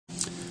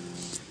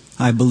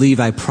I believe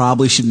I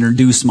probably should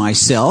introduce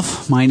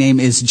myself. My name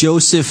is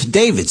Joseph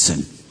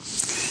Davidson.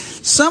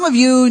 Some of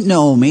you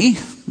know me.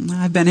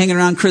 I've been hanging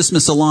around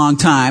Christmas a long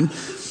time,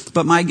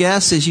 but my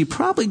guess is you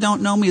probably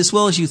don't know me as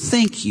well as you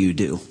think you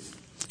do.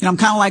 I'm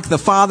kind of like the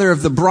father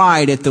of the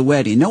bride at the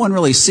wedding. No one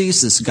really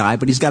sees this guy,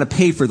 but he's got to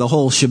pay for the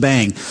whole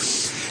shebang.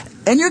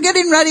 And you're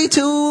getting ready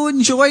to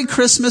enjoy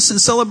Christmas and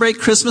celebrate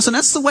Christmas, and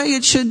that's the way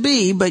it should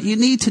be, but you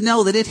need to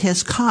know that it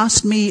has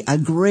cost me a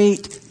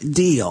great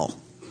deal.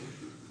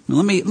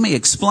 Let me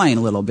explain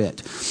a little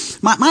bit.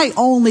 My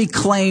only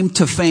claim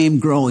to fame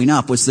growing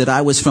up was that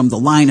I was from the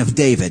line of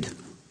David.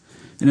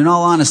 And in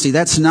all honesty,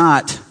 that's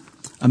not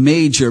a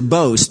major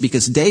boast,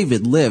 because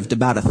David lived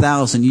about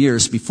 1,000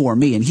 years before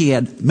me, and he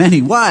had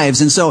many wives.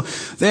 And so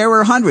there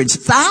were hundreds,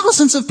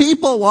 thousands of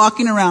people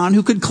walking around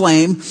who could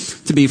claim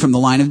to be from the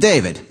line of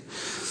David.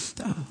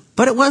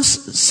 But it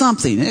was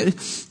something.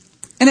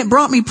 And it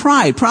brought me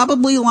pride,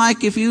 probably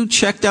like if you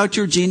checked out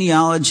your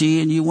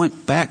genealogy and you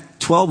went back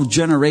 12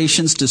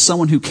 generations to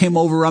someone who came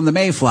over on the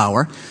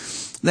Mayflower.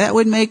 That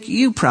would make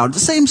you proud. The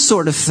same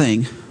sort of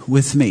thing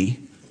with me.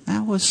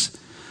 That was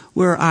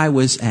where I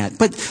was at.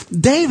 But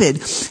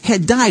David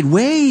had died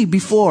way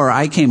before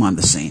I came on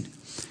the scene.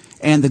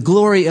 And the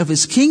glory of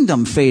his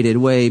kingdom faded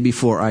way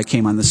before I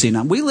came on the scene.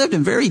 Now, we lived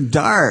in very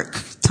dark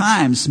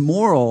times,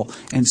 moral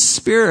and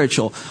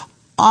spiritual,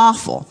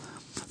 awful.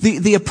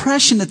 The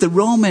oppression that the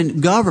Roman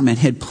government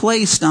had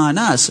placed on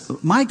us,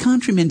 my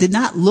countrymen did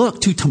not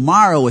look to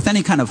tomorrow with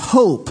any kind of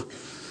hope.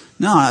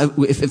 No,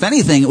 if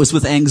anything, it was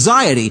with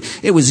anxiety.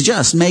 It was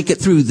just make it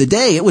through the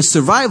day. It was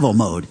survival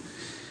mode.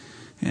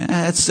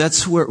 Yeah,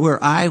 that's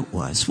where I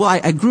was. Well,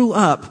 I grew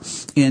up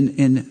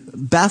in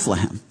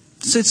Bethlehem.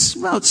 So it's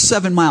about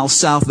 7 miles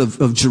south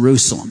of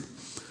Jerusalem.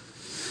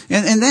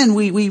 And then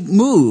we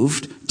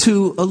moved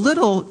to a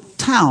little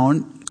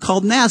town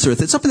called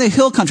Nazareth. It's up in the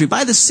hill country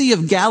by the Sea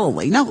of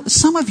Galilee. Now,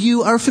 some of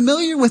you are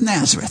familiar with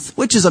Nazareth,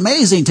 which is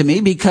amazing to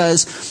me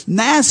because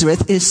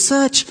Nazareth is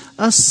such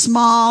a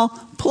small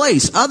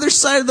place. Other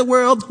side of the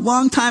world,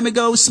 long time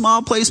ago,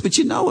 small place, but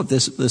you know of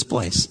this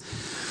place.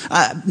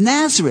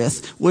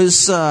 Nazareth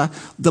was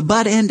the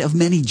butt end of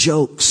many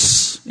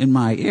jokes in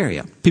my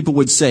area. People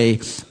would say,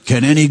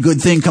 "Can any good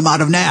thing come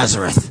out of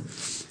Nazareth?"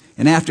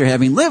 And after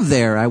having lived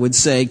there, I would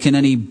say, "Can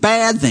any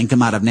bad thing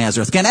come out of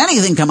Nazareth? Can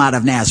anything come out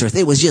of Nazareth?"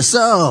 It was just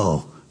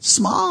so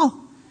small.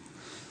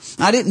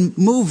 I didn't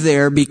move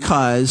there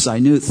because I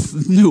knew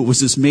it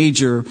was this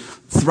major,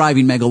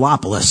 thriving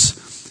megalopolis,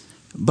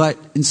 but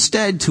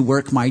instead to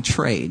work my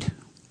trade.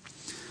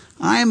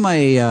 I'm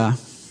a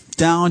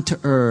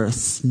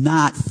down-to-earth,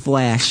 not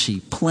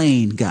flashy,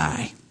 plain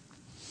guy.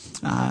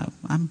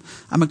 I'm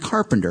a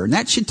carpenter, and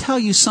that should tell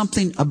you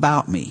something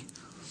about me.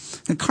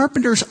 And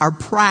carpenters are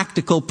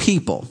practical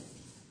people.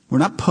 We're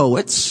not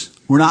poets.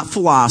 We're not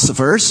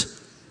philosophers.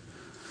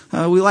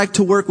 We like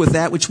to work with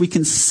that which we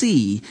can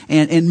see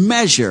and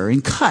measure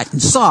and cut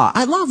and saw.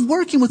 I love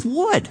working with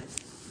wood.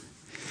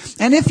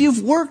 And if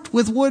you've worked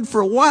with wood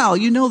for a while,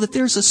 you know that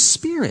there's a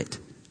spirit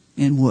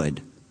in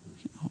wood.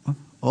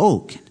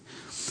 Oak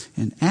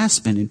and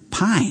aspen and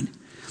pine.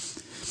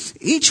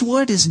 Each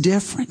wood is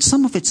different.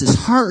 Some of it's as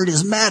hard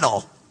as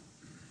metal.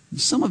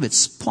 Some of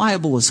it's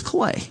pliable as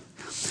clay.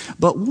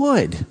 But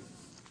wood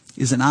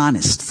is an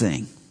honest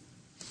thing.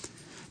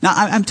 Now,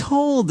 I'm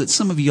told that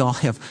some of y'all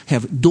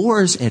have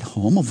doors at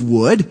home of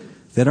wood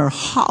that are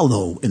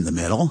hollow in the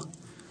middle.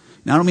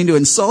 Now, I don't mean to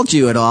insult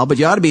you at all, but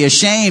you ought to be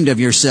ashamed of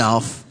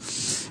yourself.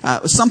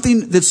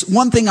 Something that's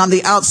one thing on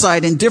the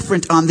outside and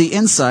different on the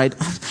inside.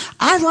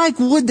 I like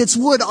wood that's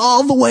wood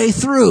all the way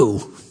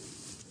through.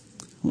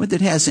 Wood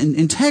that has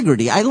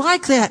integrity. I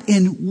like that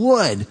in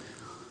wood.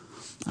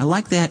 I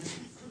like that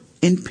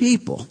in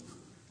people.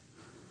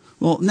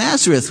 Well,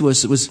 Nazareth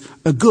was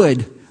a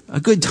good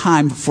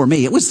time for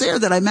me. It was there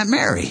that I met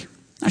Mary.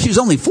 Now, she was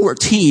only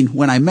 14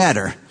 when I met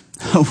her.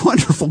 A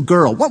wonderful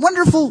girl. What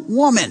wonderful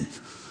woman.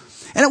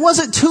 And it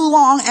wasn't too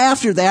long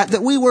after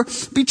that we were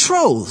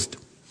betrothed.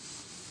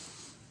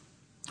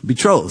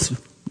 Betrothed.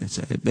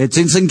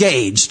 It's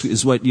engaged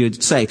is what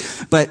you'd say.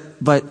 But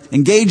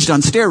engaged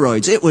on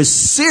steroids. It was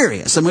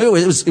serious. I mean,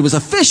 it was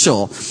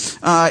official.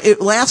 It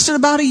lasted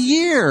about a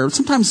year,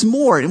 sometimes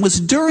more. It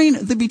was during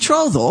the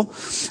betrothal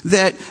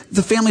that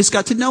the families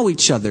got to know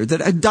each other,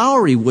 that a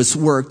dowry was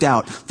worked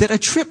out, that a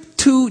trip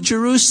to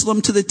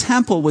Jerusalem to the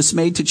temple was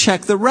made to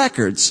check the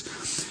records.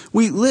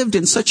 We lived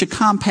in such a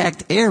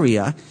compact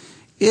area.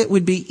 It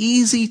would be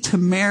easy to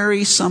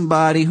marry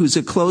somebody who's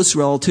a close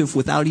relative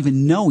without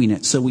even knowing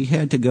it. So we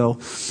had to go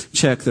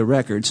check the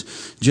records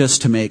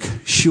just to make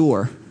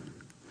sure.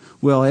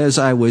 Well, as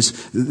I was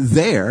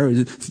there,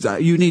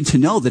 you need to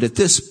know that at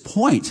this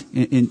point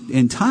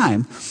in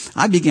time,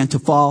 I began to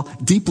fall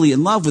deeply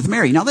in love with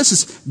Mary. Now, this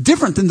is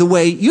different than the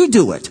way you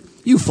do it.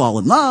 You fall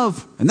in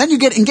love, and then you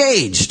get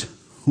engaged.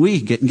 We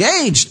get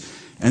engaged,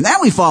 and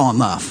then we fall in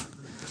love.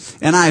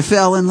 And I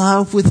fell in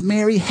love with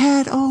Mary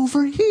head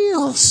over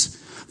heels.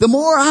 The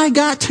more I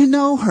got to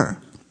know her,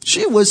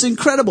 She was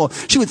incredible.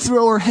 She would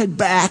throw her head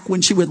back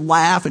when she would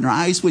laugh and her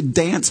eyes would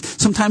dance.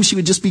 Sometimes she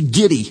would just be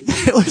giddy.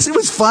 It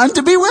was fun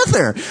to be with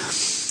her.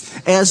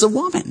 As a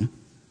woman,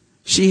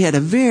 she had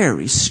a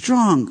very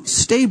strong,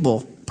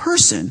 stable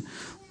person.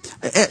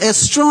 As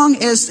strong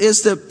as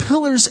the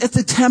pillars at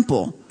the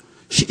temple.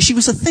 She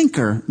was a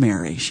thinker,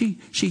 Mary. She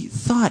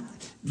thought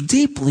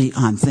deeply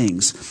on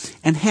things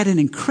and had an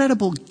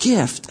incredible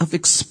gift of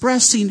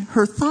expressing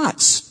her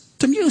thoughts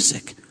to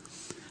music.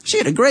 She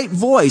had a great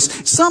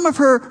voice. Some of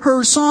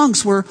her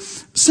songs were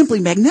simply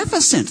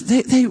magnificent.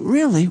 They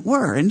really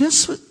were. And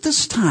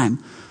this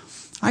time,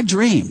 I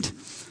dreamed.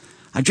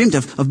 I dreamed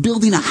of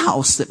building a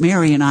house that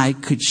Mary and I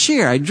could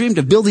share. I dreamed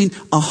of building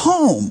a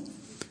home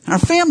and our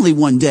family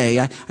one day.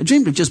 I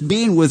dreamed of just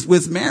being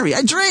with Mary.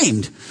 I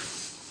dreamed.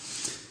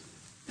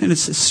 And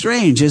it's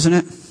strange, isn't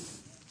it?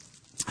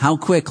 How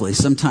quickly,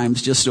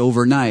 sometimes just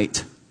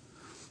overnight,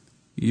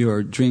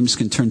 your dreams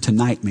can turn to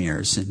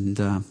nightmares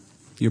and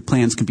your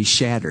plans can be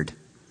shattered.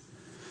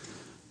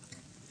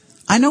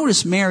 I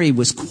noticed Mary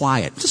was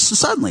quiet. Just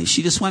suddenly,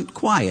 she just went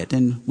quiet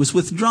and was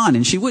withdrawn,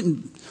 and she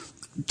wouldn't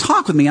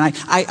talk with me. And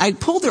I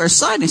pulled her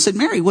aside and I said,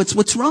 Mary,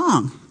 what's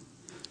wrong?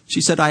 She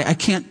said, I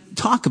can't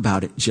talk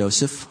about it,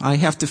 Joseph. I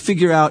have to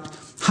figure out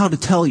how to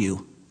tell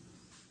you.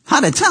 How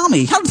to tell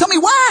me? How to tell me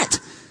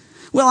what?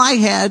 Well, I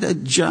had a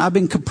job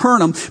in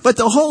Capernaum, but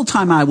the whole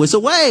time I was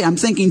away, I'm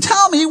thinking,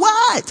 tell me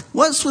what?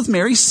 What's with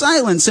Mary's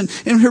silence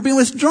and her being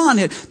withdrawn?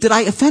 Did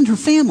I offend her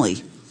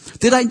family?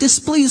 Did I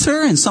displease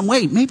her in some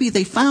way? Maybe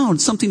they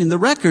found something in the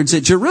records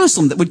at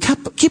Jerusalem that would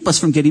keep us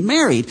from getting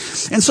married.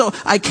 And so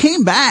I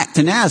came back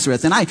to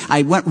Nazareth and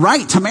I went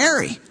right to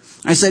Mary.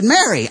 I said,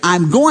 Mary,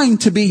 I'm going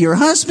to be your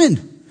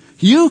husband.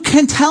 You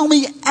can tell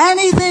me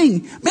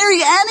anything,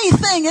 Mary,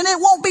 anything, and it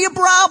won't be a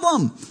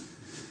problem.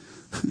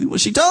 Well,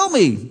 she told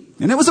me.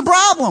 And it was a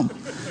problem.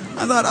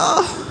 I thought,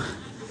 oh.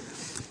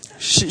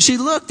 She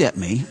looked at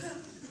me,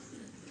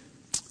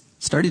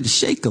 started to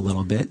shake a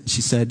little bit.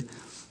 She said,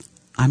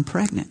 I'm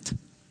pregnant.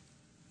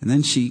 And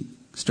then she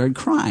started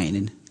crying.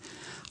 And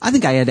I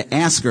think I had to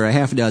ask her a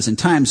half a dozen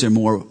times or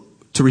more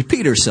to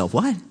repeat herself.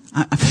 What?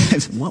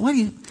 What are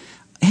you?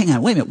 Hang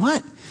on, wait a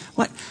minute.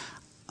 What?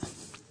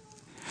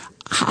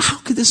 How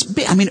could this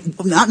be? I mean,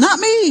 not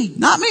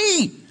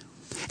me.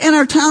 And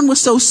our town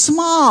was so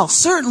small.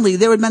 Certainly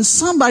there would have been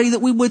somebody that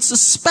we would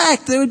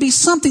suspect. There would be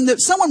something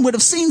that someone would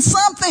have seen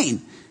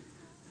something.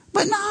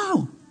 But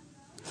no.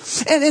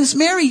 And as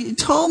Mary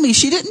told me,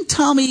 she didn't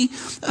tell me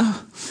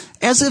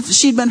as if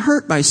she'd been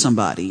hurt by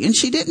somebody. And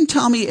she didn't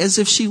tell me as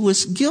if she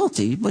was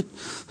guilty. But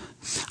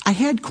I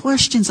had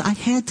questions I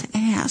had to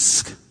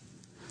ask.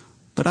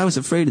 But I was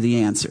afraid of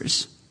the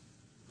answers.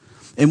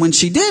 And when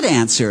she did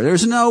answer,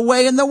 there's no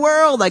way in the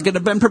world I could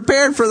have been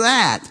prepared for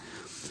that.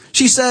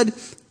 She said,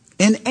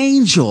 an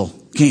angel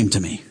came to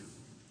me,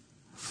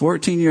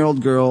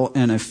 14-year-old girl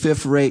in a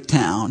fifth-rate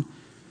town,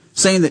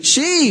 saying that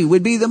she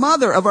would be the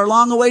mother of our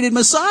long-awaited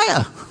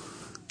Messiah.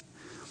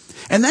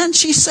 And then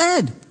she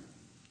said,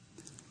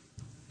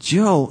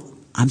 Joe,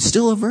 I'm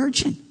still a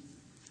virgin.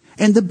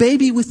 And the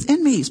baby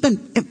within me has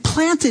been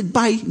implanted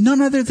by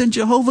none other than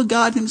Jehovah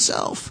God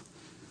himself.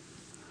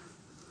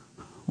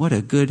 What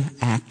a good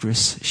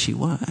actress she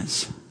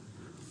was.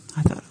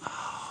 I thought,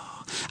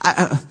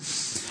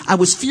 I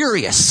was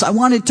furious. I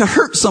wanted to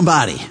hurt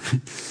somebody.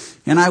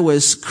 And I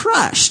was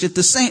crushed at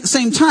the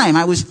same time.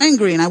 I was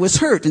angry and I was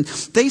hurt. And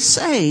they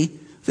say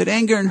that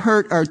anger and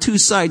hurt are two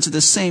sides of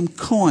the same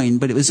coin,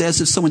 but it was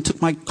as if someone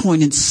took my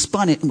coin and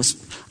spun it. And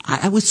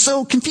I was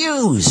so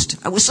confused.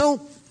 I was so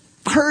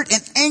hurt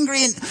and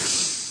angry, and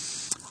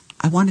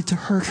I wanted to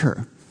hurt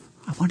her.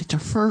 I wanted to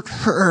hurt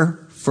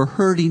her for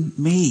hurting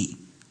me,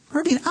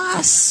 hurting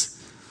us.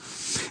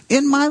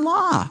 In my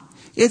law,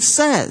 it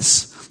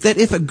says that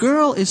if a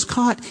girl is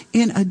caught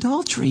in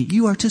adultery,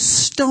 you are to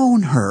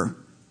stone her.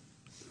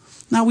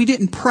 Now, we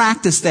didn't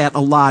practice that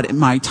a lot in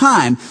my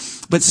time,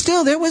 but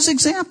still there was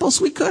examples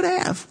we could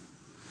have.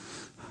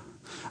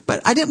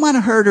 But I didn't want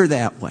to hurt her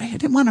that way. I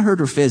didn't want to hurt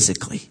her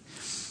physically.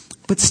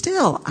 But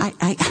still,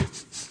 I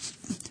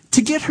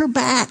to get her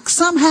back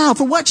somehow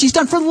for what she's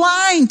done, for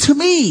lying to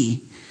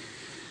me.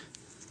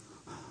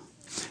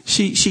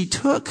 She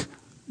took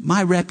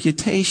my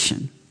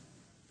reputation.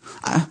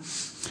 I'm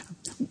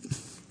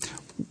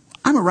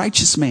a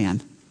righteous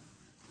man.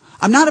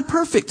 I'm not a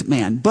perfect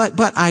man, but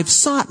I've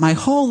sought my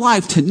whole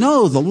life to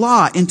know the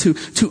law and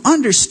to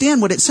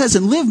understand what it says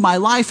and live my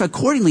life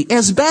accordingly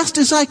as best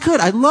as I could.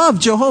 I love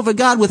Jehovah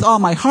God with all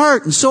my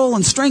heart and soul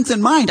and strength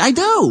and mind. I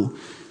do.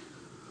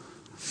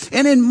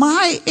 And in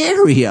my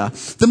area,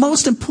 the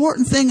most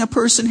important thing a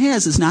person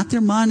has is not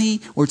their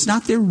money, or it's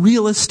not their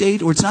real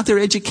estate, or it's not their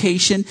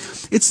education.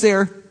 It's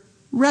their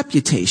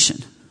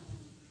reputation.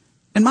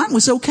 And mine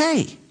was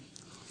okay.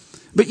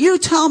 But you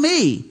tell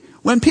me,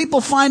 when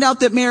people find out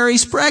that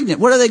Mary's pregnant,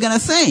 what are they going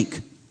to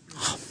think?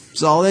 Oh,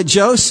 it's all that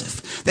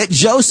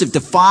Joseph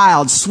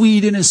defiled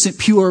sweet, innocent,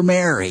 pure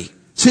Mary.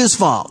 It's his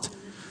fault.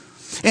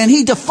 And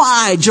he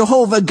defied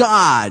Jehovah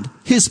God.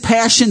 His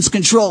passions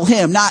control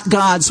him, not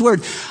God's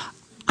word.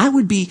 I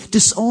would be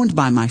disowned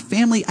by my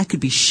family. I could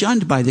be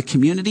shunned by the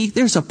community.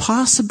 There's a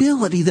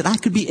possibility that I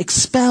could be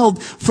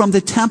expelled from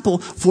the temple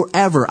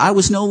forever. I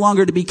was no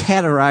longer to be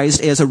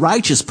categorized as a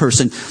righteous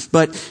person,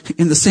 but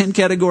in the same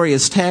category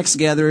as tax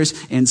gatherers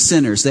and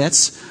sinners.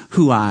 That's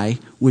who I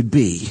would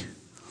be.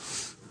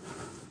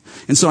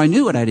 And so I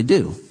knew what I had to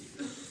do.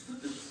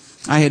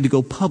 I had to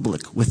go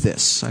public with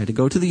this. I had to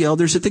go to the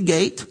elders at the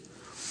gate,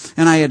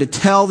 and I had to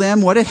tell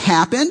them what had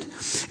happened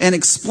and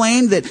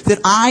explain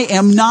that I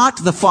am not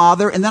the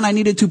father, and then I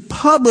needed to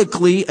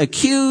publicly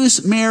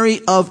accuse Mary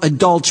of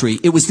adultery.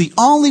 It was the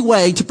only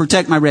way to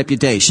protect my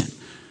reputation.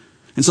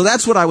 And so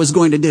that's what I was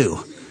going to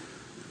do.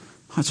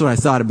 That's what I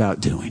thought about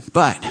doing.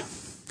 But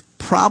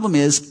problem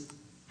is,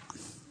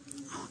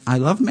 I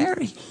love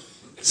Mary.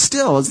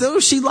 Still, as though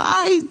she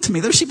lied to me,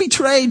 though she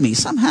betrayed me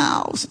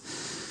somehow.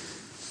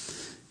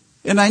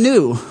 And I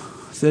knew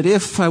that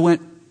if I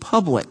went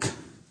public,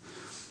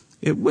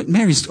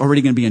 Mary's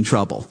already going to be in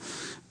trouble.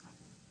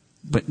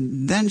 But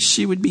then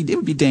it would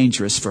be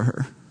dangerous for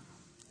her.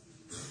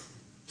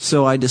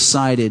 So I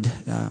decided,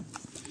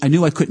 I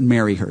knew I couldn't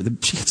marry her.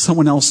 She had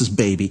someone else's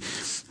baby.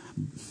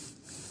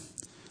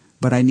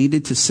 But I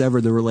needed to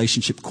sever the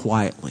relationship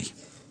quietly.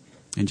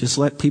 And just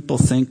let people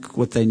think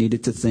what they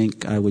needed to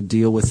think. I would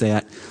deal with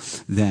that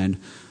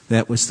then.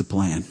 That was the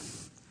plan.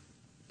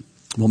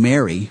 Well,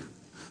 Mary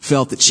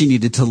felt that she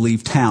needed to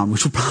leave town,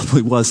 which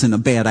probably wasn't a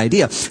bad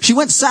idea. She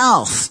went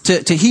south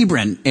to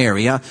Hebron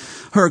area.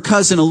 Her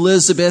cousin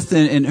Elizabeth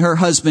and her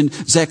husband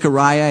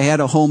Zechariah had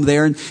a home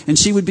there, and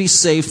she would be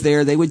safe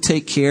there. They would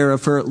take care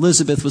of her.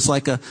 Elizabeth was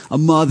like a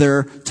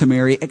mother to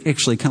Mary,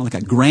 actually kind of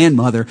like a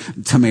grandmother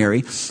to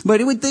Mary,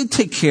 but they'd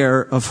take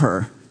care of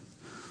her.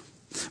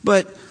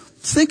 But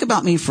think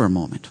about me for a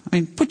moment. I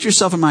mean, put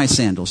yourself in my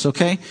sandals,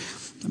 okay?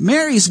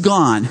 Mary's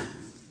gone,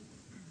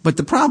 but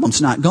the problem's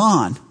not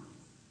gone.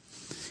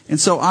 And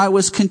so I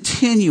was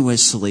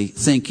continuously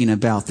thinking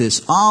about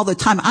this all the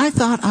time. I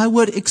thought I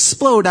would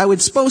explode. I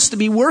was supposed to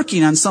be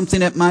working on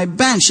something at my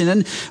bench. And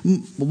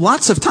then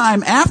lots of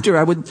time after,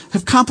 I would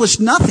have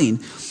accomplished nothing.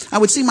 I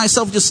would see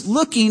myself just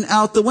looking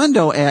out the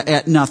window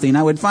at nothing.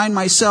 I would find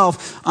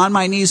myself on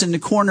my knees in the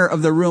corner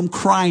of the room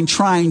crying,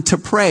 trying to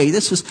pray.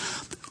 This was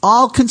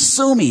all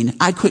consuming.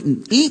 I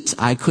couldn't eat.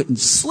 I couldn't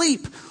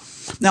sleep.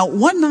 Now,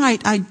 one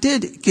night I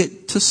did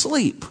get to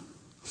sleep.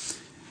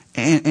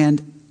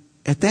 And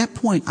at that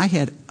point, I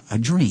had a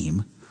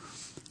dream.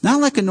 Not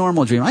like a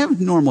normal dream.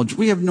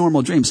 We have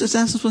normal dreams. This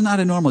was not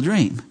a normal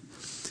dream.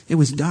 It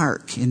was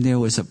dark, and there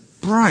was a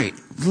bright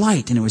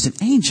light, and there was an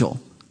angel.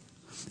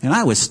 And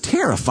I was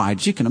terrified,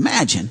 as you can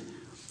imagine.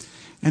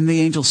 And the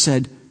angel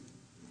said,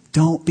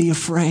 "Don't be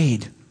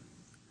afraid."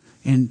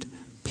 And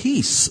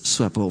peace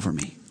swept over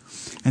me.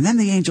 And then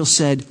the angel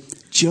said,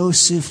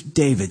 "Joseph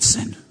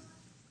Davidson,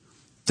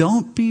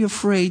 don't be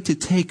afraid to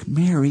take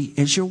Mary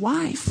as your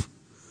wife.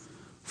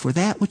 For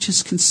that which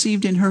is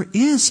conceived in her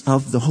is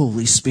of the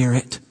Holy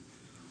Spirit.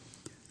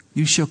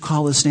 You shall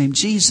call his name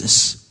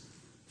Jesus,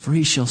 for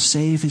he shall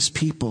save his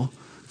people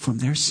from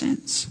their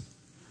sins."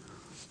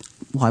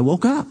 Well, I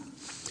woke up,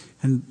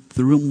 and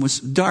the room was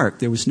dark.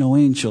 There was no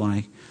angel.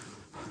 I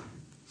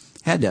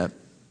had to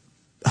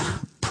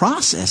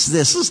process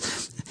this.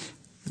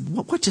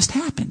 What just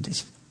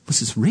happened?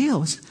 Was this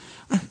real?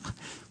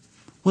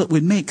 Well, it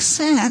would make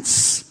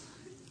sense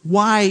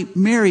why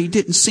Mary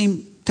didn't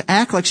seem to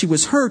act like she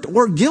was hurt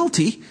or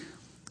guilty.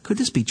 Could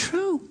this be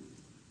true?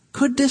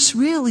 Could this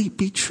really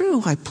be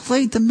true? I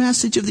played the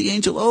message of the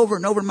angel over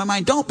and over in my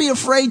mind. Don't be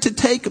afraid to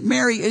take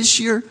Mary as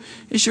your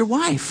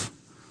wife.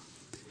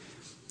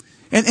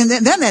 And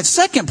then that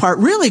second part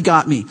really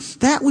got me.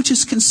 That which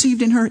is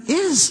conceived in her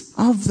is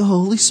of the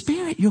Holy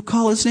Spirit. You'll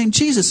call his name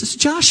Jesus. It's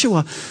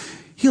Joshua.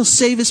 He'll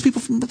save his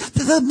people from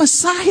the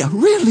Messiah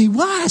really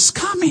was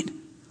coming.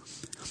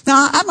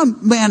 Now, I'm a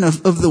man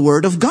of the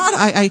Word of God.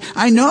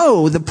 I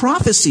know the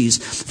prophecies.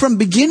 From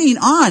beginning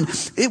on,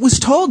 it was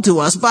told to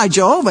us by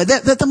Jehovah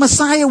that the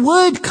Messiah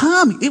would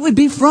come. It would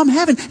be from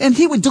heaven, and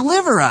he would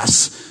deliver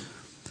us.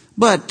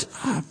 But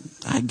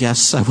I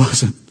guess I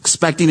wasn't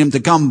expecting him to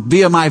come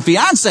via my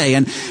fiance.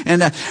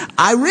 And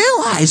I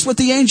realized what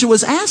the angel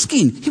was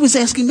asking. He was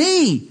asking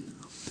me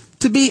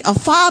to be a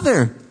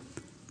father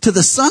to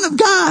the Son of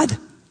God.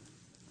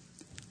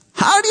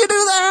 How do you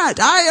do that?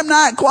 I am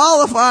not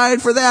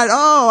qualified for that.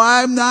 Oh,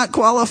 I'm not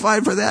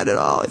qualified for that at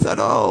all. I thought,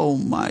 oh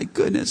my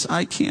goodness,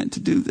 I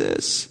can't do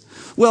this.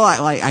 Well,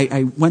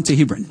 I went to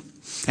Hebron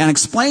and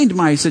explained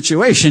my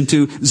situation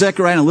to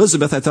Zechariah and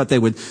Elizabeth. I thought they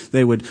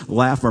would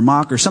laugh or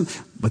mock or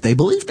something, but they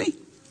believed me.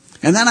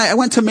 And then I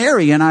went to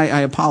Mary, and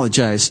I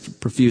apologized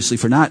profusely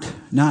for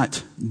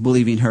not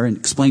believing her, and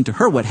explained to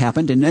her what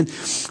happened, and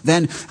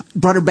then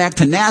brought her back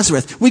to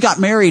Nazareth. We got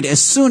married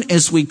as soon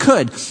as we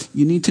could.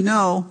 You need to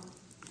know,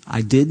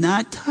 I did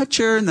not touch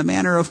her in the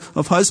manner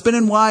of husband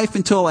and wife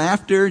until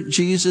after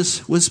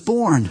Jesus was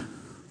born.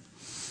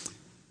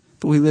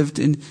 But we lived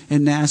in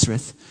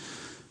Nazareth.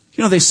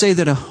 You know, they say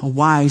that a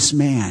wise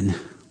man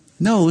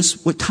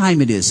knows what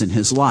time it is in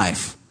his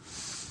life.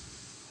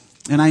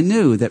 And I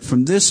knew that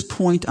from this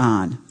point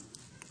on,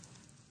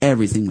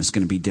 everything was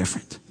going to be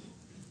different.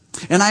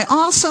 And I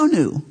also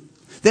knew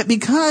that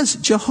because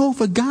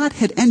Jehovah God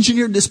had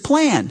engineered this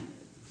plan,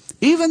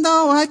 even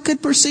though I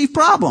could perceive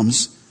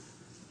problems,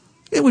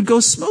 it would go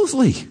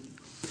smoothly.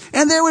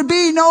 And there would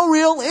be no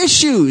real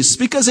issues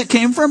because it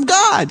came from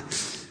God.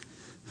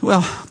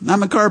 Well,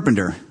 I'm a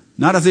carpenter,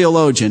 not a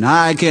theologian.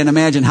 I can't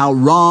imagine how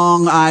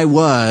wrong I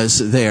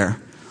was there.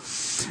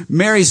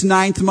 Mary's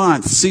 9th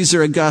month,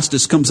 Caesar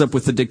Augustus comes up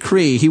with a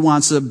decree. He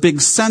wants a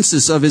big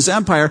census of his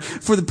empire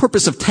for the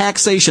purpose of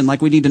taxation,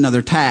 like we need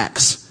another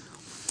tax.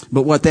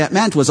 But what that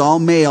meant was all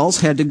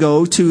males had to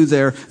go to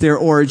their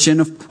origin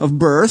of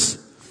birth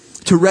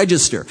to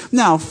register.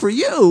 Now, for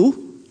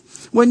you,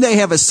 when they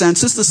have a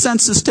census, the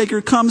census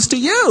taker comes to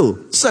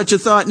you. Such a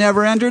thought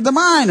never entered the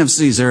mind of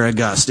Caesar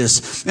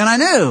Augustus. And I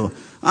knew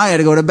I had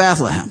to go to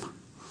Bethlehem.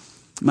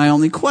 My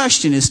only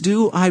question is,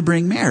 do I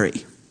bring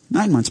Mary,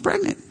 9 months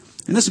pregnant?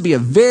 And this would be a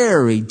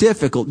very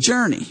difficult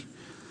journey.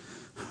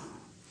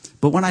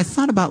 But when I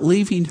thought about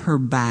leaving her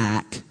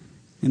back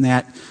in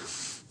that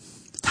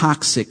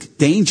toxic,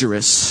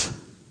 dangerous,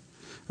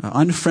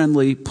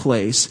 unfriendly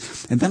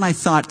place, and then I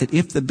thought that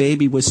if the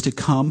baby was to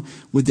come,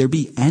 would there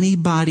be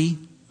anybody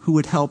who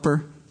would help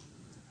her?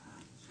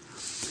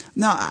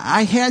 Now,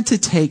 I had to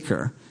take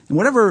her. And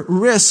whatever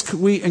risk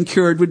we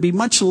incurred would be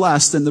much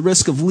less than the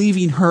risk of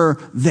leaving her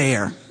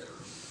there.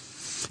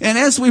 And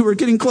as we were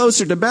getting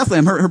closer to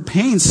Bethlehem, her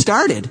pain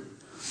started.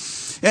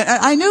 And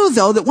I knew,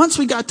 though, that once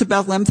we got to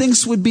Bethlehem,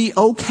 things would be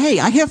okay.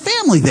 I have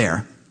family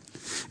there.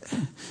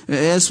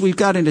 As we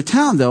got into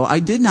town, though, I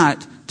did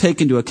not take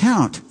into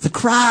account the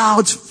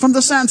crowds from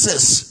the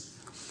census.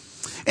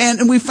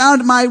 And we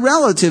found my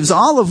relatives,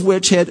 all of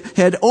which had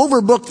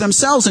overbooked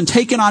themselves and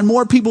taken on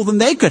more people than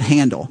they could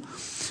handle.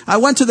 I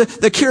went to the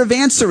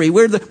caravansary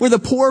where the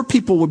poor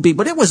people would be,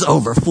 but it was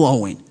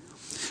overflowing.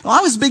 Well,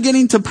 I was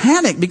beginning to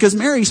panic because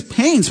Mary's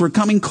pains were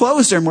coming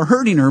closer and were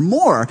hurting her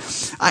more.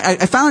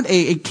 I found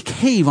a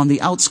cave on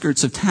the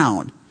outskirts of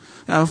town.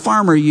 A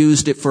farmer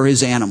used it for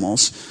his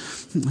animals.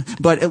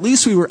 But at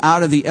least we were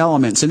out of the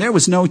elements, and there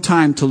was no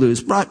time to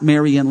lose. Brought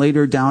Mary in, laid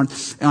her down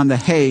on the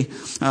hay,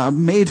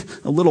 made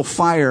a little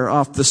fire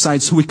off the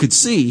side so we could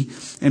see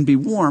and be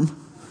warm.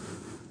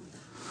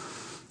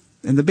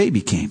 And the baby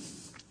came.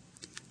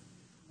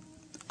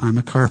 I'm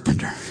a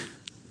carpenter.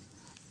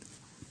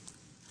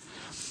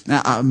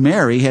 Now,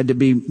 Mary had to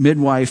be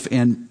midwife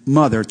and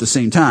mother at the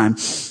same time.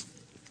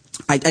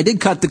 I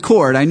did cut the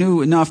cord. I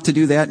knew enough to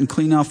do that and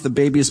clean off the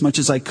baby as much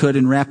as I could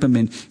and wrap him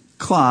in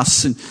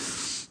cloths and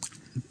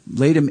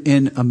laid him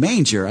in a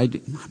manger. I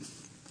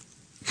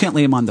can't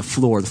lay him on the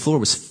floor. The floor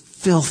was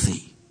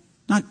filthy.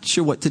 Not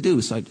sure what to do,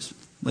 so I just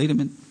laid him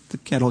in the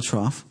cattle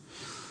trough.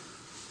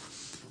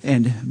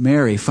 And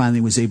Mary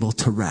finally was able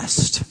to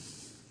rest.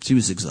 She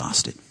was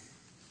exhausted.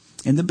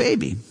 And the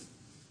baby,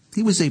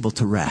 he was able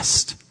to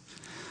rest.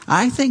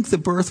 I think the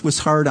birth was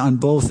hard on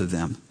both of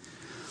them.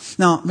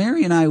 Now,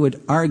 Mary and I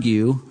would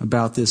argue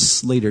about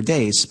this later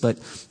days, but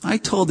I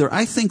told her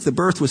I think the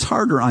birth was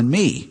harder on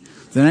me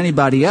than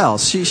anybody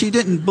else. She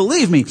didn't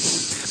believe me.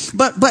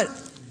 But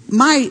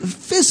my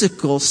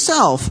physical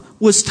self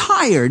was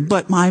tired,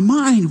 but my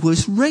mind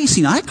was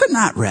racing. I could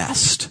not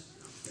rest.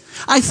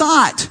 I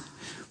thought,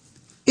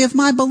 if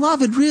my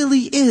beloved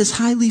really is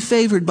highly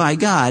favored by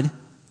God,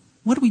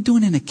 what are we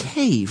doing in a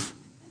cave?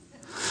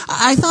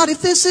 I thought,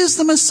 if this is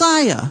the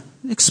Messiah,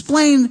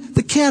 explain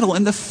the cattle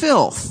and the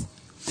filth.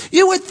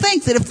 You would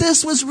think that if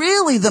this was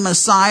really the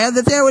Messiah,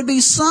 that there would be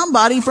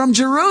somebody from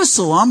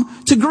Jerusalem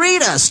to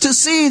greet us, to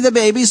see the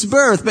baby's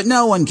birth. But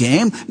no one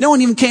came. No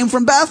one even came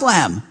from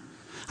Bethlehem.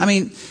 I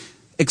mean,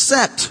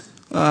 except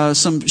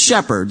some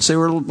shepherds. They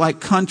were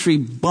like country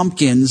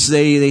bumpkins.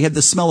 They had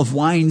the smell of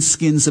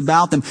wineskins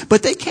about them.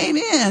 But they came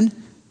in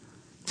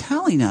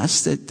telling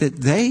us that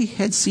they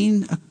had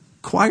seen a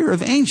choir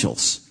of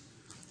angels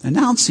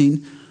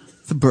announcing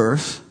the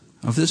birth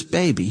of this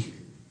baby.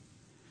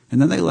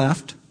 And then they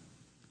left.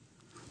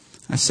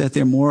 I sat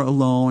there more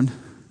alone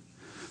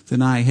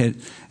than I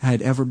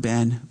had ever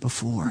been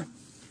before.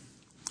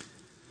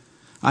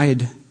 I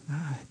had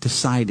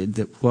decided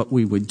that what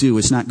we would do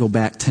is not go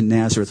back to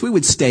Nazareth. We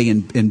would stay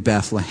in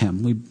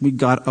Bethlehem. We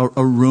got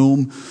a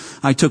room.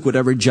 I took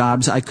whatever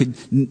jobs I could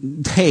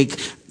take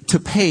to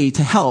pay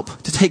to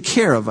help, to take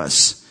care of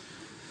us.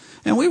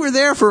 And we were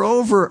there for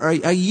over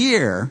a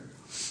year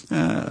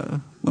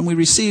when we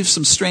received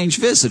some strange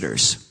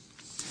visitors.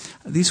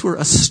 These were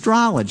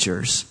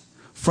astrologers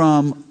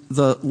from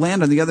the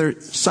land on the other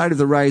side of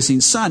the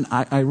rising sun,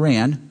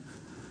 Iran.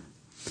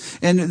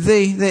 And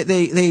they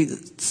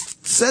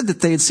said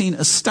that they had seen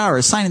a star,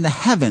 a sign in the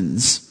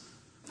heavens,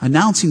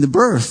 announcing the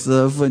birth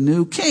of a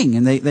new king.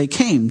 And they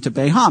came to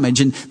pay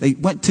homage, and they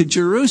went to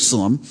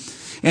Jerusalem,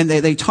 and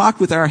they talked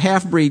with our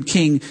half-breed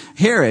king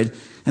Herod,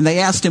 and they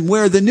asked him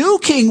where the new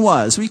king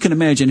was. We can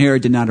imagine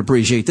Herod did not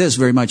appreciate this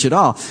very much at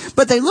all.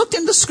 But they looked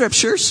in the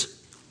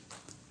scriptures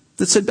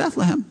that said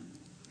Bethlehem.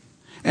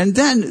 And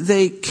then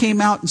they came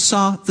out and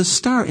saw the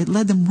star. It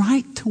led them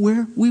right to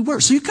where we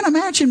were. So you can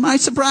imagine my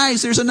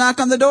surprise. There's a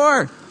knock on the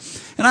door.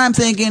 And I'm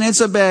thinking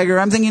it's a beggar.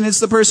 I'm thinking it's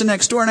the person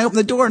next door. And I open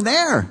the door and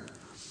there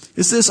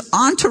is this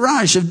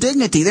entourage of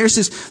dignity. There's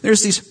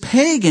these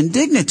pagan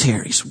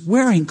dignitaries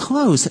wearing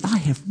clothes that I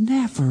have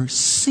never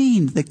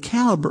seen the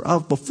caliber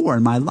of before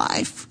in my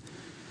life.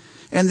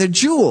 And the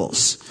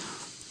jewels.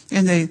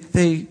 And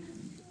they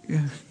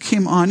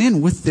came on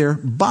in with their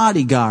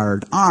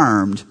bodyguard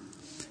armed.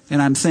 And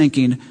I'm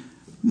thinking,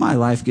 my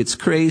life gets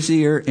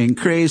crazier and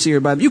crazier.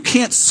 But you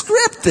can't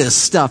script this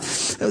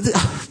stuff.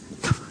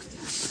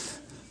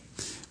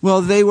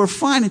 Well, they were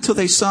fine until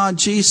they saw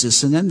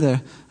Jesus. And then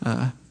the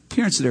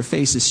appearance of their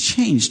faces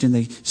changed and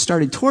they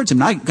started towards him.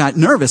 And I got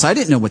nervous. I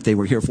didn't know what they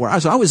were here for.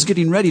 I was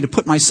getting ready to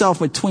put myself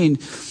between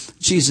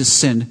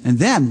Jesus and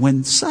them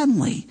when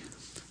suddenly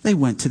they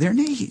went to their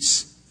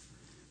knees.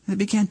 And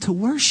they began to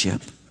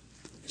worship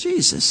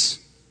Jesus.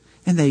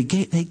 And they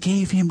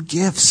gave him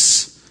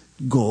gifts,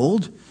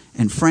 gold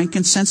and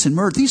frankincense and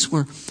myrrh. These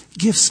were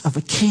gifts of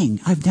a king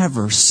I've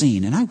never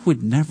seen, and I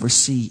would never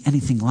see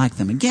anything like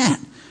them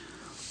again.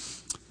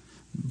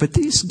 But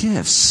these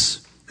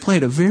gifts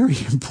played a very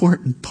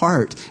important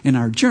part in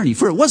our journey.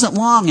 For it wasn't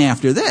long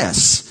after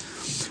this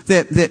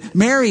that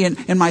Mary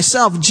and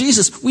myself,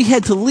 Jesus, we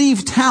had to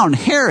leave town.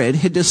 Herod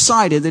had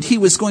decided that he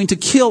was going to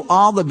kill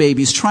all the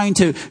babies, trying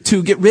to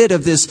get rid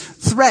of this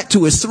threat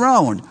to his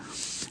throne.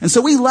 And so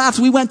we left.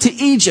 We went to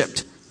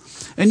Egypt.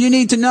 And you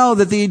need to know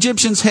that the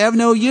Egyptians have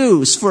no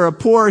use for a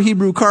poor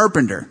Hebrew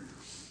carpenter.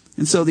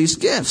 And so these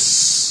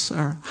gifts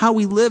are how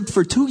we lived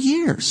for 2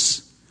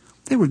 years.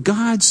 They were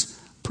God's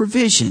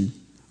provision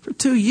for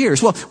 2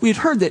 years. Well, we had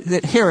heard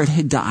that Herod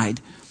had died.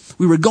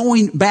 We were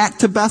going back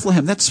to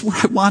Bethlehem. That's where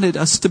I wanted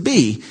us to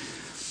be.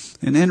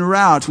 And en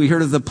route, we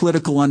heard of the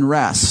political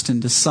unrest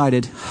and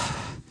decided,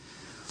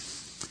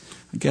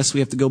 I guess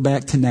we have to go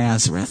back to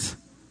Nazareth.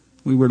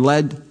 We were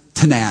led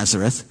to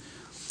Nazareth.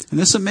 And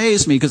this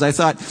amazed me because I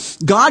thought,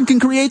 God can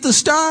create the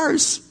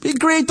stars. He can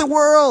create the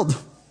world.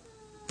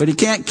 But he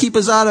can't keep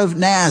us out of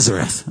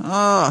Nazareth.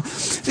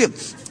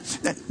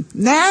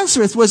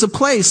 Nazareth was a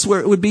place where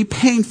it would be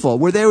painful,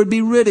 where there would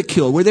be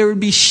ridicule, where there would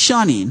be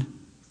shunning,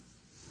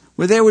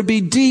 where there would be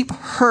deep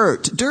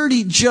hurt,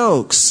 dirty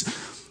jokes.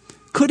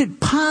 Could it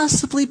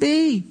possibly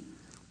be?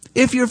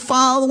 If you're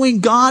following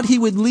God, he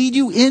would lead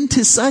you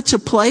into such a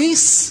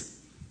place?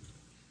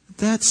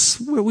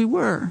 That's where we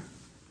were.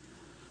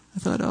 I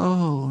thought,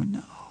 oh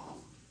no.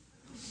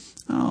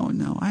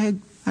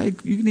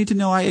 You need to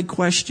know I had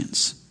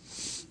questions.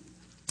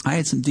 I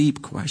had some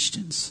deep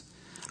questions.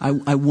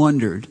 I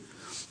wondered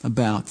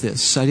about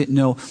this. I didn't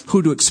know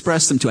who to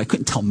express them to. I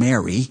couldn't tell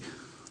Mary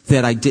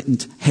that I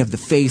didn't have the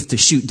faith to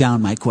shoot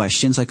down my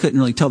questions. I couldn't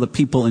really tell the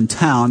people in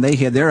town. They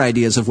had their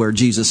ideas of where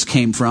Jesus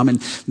came from,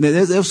 and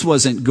this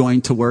wasn't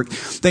going to work.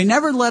 They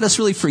never let us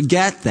really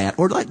forget that,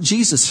 or let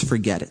Jesus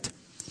forget it.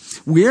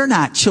 We're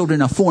not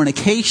children of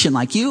fornication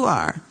like you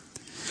are.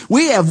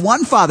 We have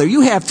one father.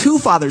 You have two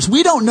fathers.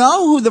 We don't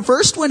know who the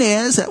first one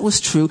is. That was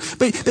true.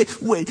 But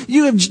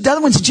you have, the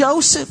other one's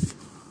Joseph.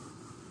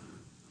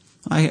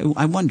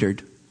 I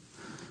wondered.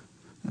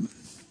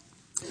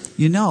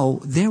 You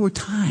know, there were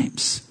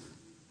times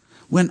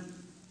when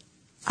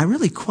I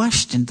really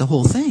questioned the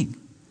whole thing.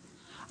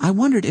 I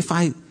wondered if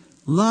I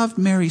loved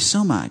Mary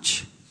so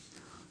much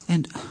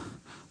and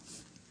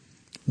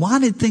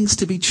wanted things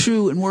to be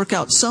true and work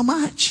out so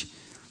much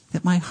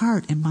that my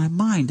heart and my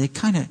mind, they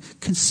kind of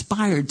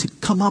conspired to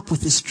come up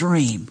with this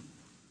dream.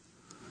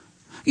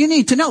 You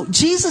need to know,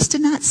 Jesus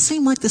did not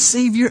seem like the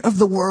Savior of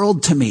the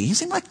world to me. He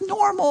seemed like a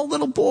normal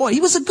little boy.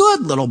 He was a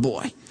good little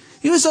boy.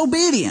 He was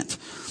obedient.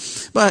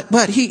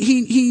 But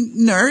he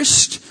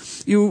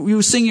nursed.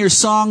 You sing your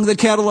song, the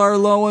cattle are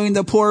lowing,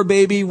 the poor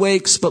baby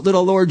wakes, but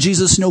little Lord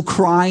Jesus, no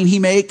crying he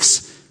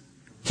makes.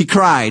 He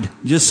cried,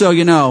 just so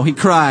you know, he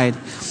cried.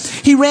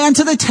 He ran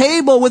to the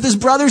table with his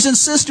brothers and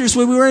sisters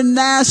when we were in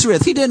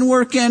Nazareth. He didn't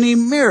work any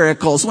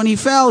miracles. When he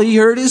fell, he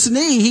hurt his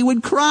knee. He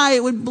would cry,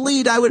 it would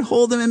bleed. I would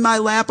hold him in my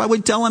lap. I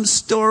would tell him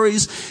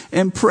stories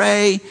and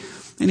pray,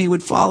 and he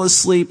would fall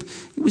asleep.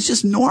 It was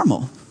just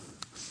normal.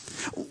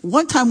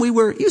 One time he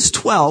was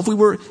 12, we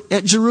were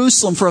at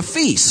Jerusalem for a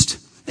feast.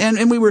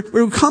 And we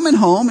were coming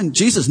home, and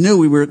Jesus knew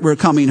we were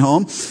coming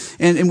home.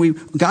 And we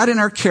got in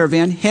our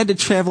caravan, had to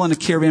travel in a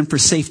caravan for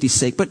safety's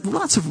sake, but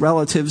lots of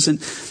relatives.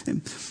 And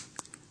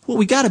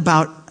we got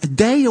about a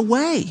day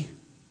away.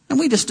 And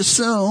we just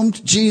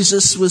assumed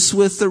Jesus was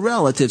with the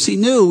relatives. He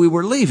knew we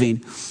were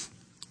leaving.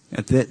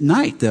 At that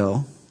night,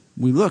 though,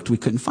 we looked, we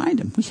couldn't find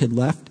him. We had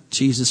left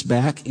Jesus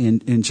back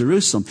in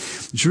Jerusalem.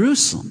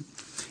 Jerusalem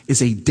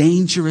is a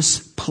dangerous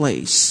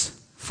place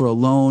for a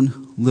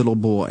lone little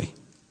boy.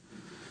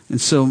 And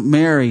so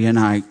Mary and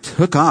I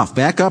took off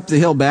back up the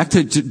hill, back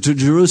to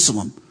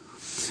Jerusalem.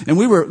 And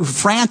we were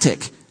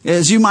frantic,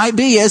 as you might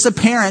be as a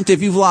parent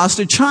if you've lost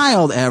a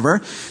child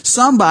ever.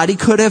 Somebody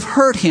could have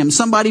hurt him.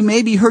 Somebody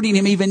may be hurting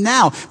him even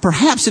now.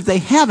 Perhaps if they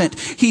haven't,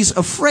 he's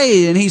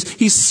afraid and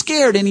he's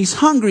scared and he's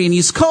hungry and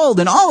he's cold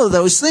and all of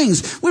those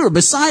things. We were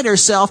beside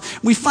ourselves.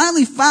 We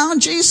finally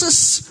found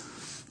Jesus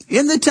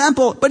in the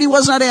temple, but he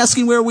was not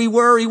asking where we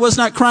were. He was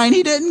not crying.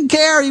 He didn't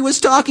care. He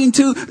was talking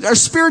to our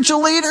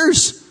spiritual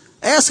leaders.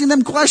 asking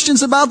them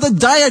questions about the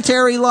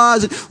dietary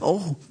laws.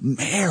 Oh,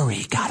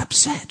 Mary got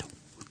upset.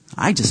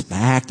 I just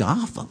backed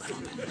off a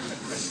little bit.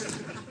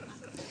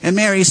 And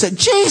Mary said,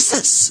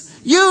 Jesus,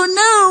 you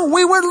knew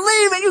we were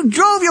leaving. You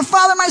drove your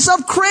father and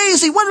myself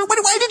crazy.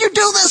 Why did you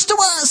do this to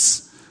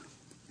us?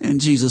 And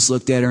Jesus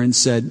looked at her and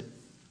said,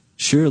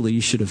 surely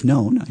you should have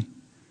known.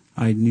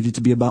 I needed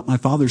to be about my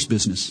Father's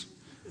business.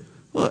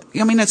 Well,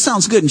 I mean, that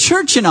sounds good in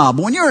church and all,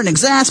 but when you're an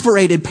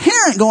exasperated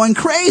parent going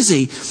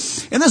crazy,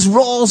 and this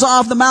rolls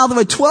off the mouth of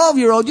a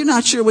 12-year-old, you're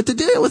not sure what to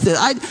do with it.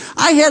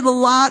 I had a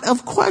lot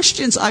of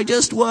questions. I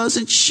just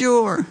wasn't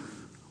sure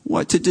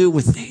what to do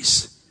with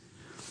these.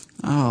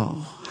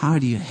 Oh, how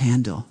do you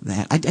handle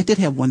that? I did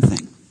have one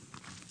thing.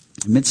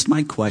 Amidst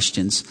my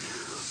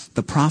questions,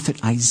 the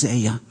prophet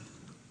Isaiah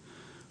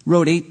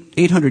wrote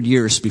 800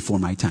 years before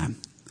my time.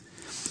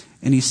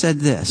 And he said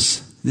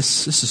this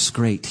is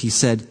great. He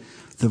said,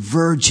 the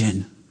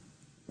virgin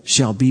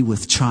shall be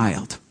with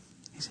child.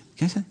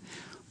 He said,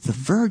 the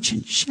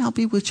virgin shall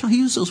be with child. He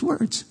used those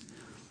words.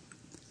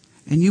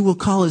 And you will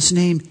call his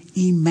name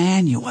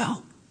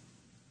Emmanuel,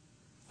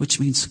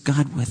 which means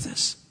God with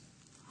us.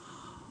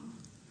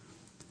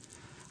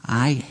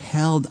 I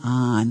held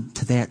on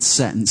to that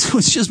sentence. It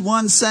was just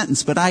one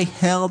sentence, but I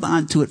held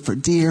on to it for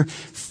dear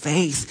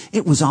faith.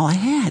 It was all I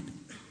had.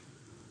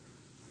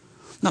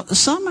 Now,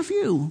 some of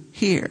you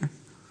here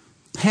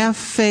have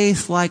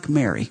faith like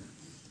Mary.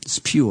 It's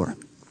pure.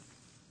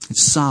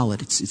 It's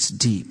solid. It's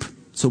deep.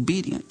 It's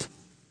obedient.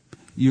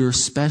 You're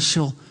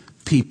special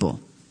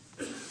people.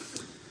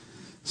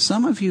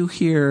 Some of you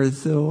here,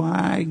 though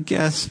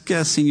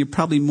guessing you're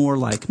probably more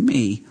like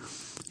me,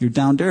 you're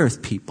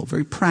down-to-earth people,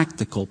 very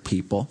practical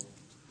people.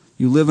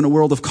 You live in a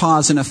world of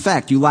cause and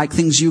effect. You like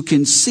things you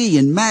can see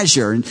and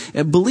measure.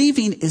 And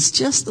believing is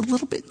just a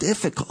little bit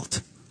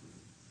difficult.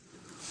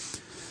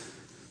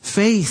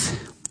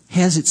 Faith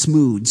has its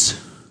moods.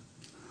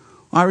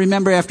 I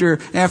remember after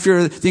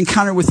the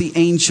encounter with the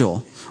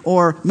angel,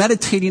 or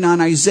meditating on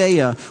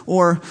Isaiah,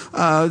 or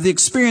the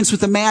experience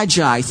with the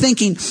Magi,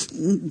 thinking,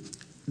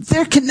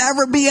 there can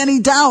never be any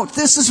doubt.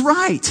 This is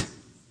right.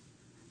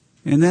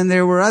 And then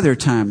there were other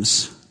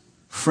times,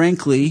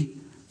 frankly,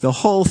 the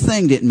whole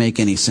thing didn't make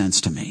any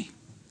sense to me.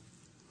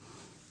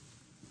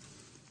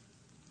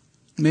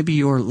 Maybe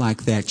you're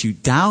like that. You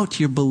doubt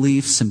your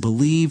beliefs and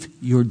believe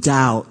your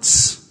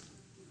doubts.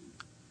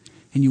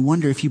 And you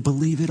wonder if you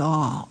believe it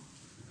all.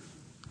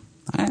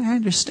 I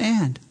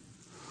understand.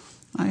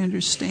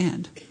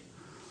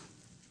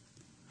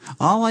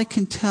 All I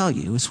can tell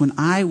you is when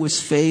I was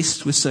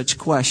faced with such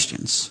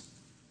questions,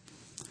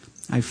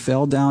 I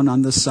fell down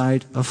on the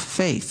side of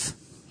faith.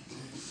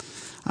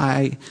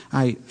 I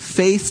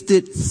faithed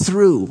it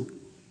through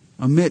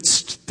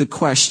amidst the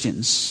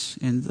questions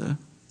and the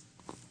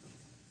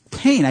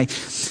pain. I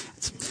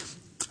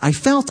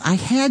felt I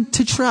had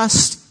to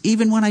trust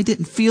even when I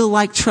didn't feel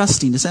like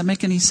trusting. Does that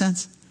make any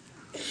sense?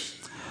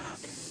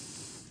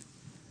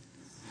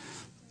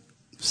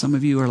 Some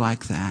of you are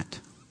like that.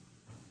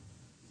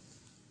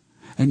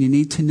 And you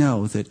need to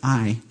know that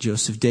I,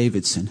 Joseph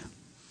Davidson,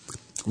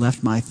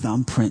 left my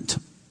thumbprint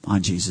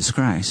on Jesus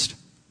Christ.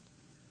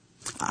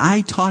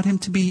 I taught him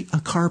to be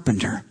a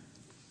carpenter.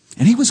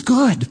 And he was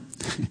good.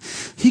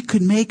 He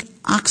could make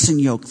oxen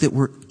yoke that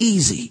were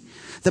easy.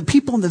 The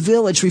people in the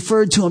village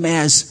referred to him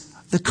as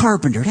the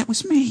carpenter. That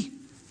was me.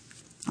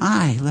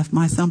 I left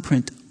my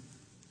thumbprint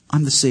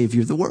on the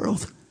Savior of the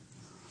world.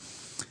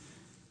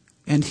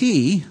 And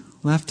he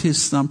left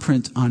his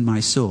thumbprint on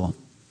my soul.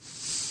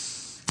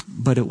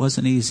 But it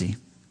wasn't easy.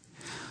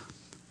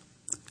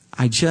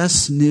 I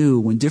just knew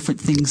when different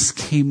things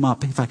came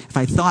up, if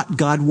I thought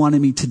God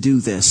wanted me to do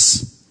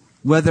this,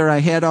 whether I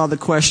had all the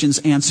questions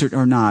answered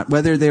or not,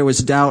 whether there was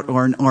doubt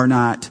or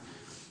not,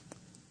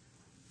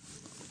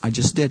 I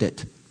just did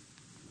it.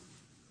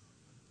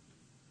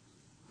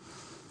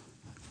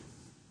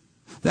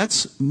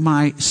 That's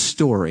my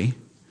story.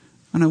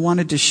 And I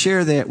wanted to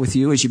share that with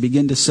you as you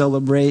begin to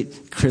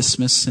celebrate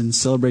Christmas and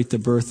celebrate the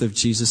birth of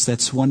Jesus.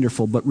 That's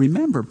wonderful. But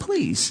remember,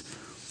 please,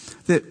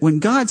 that when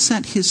God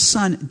sent his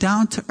Son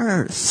down to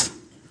earth,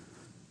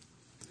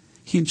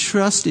 he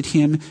entrusted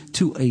him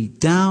to a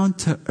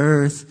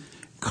down-to-earth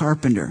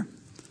carpenter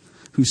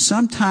who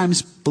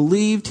sometimes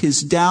believed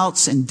his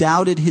doubts and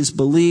doubted his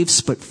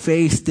beliefs, but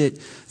faithed it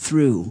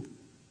through.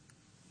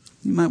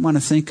 You might want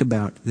to think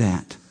about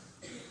that.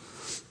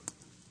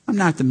 I'm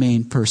not the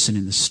main person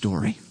in the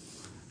story.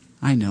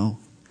 I know.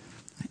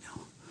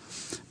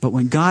 But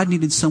when God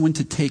needed someone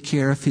to take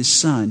care of his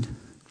son,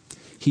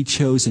 he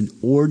chose an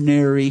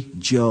ordinary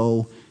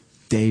Joe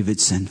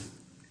Davidson,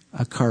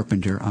 a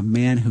carpenter, a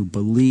man who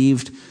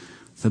believed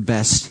the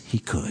best he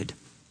could.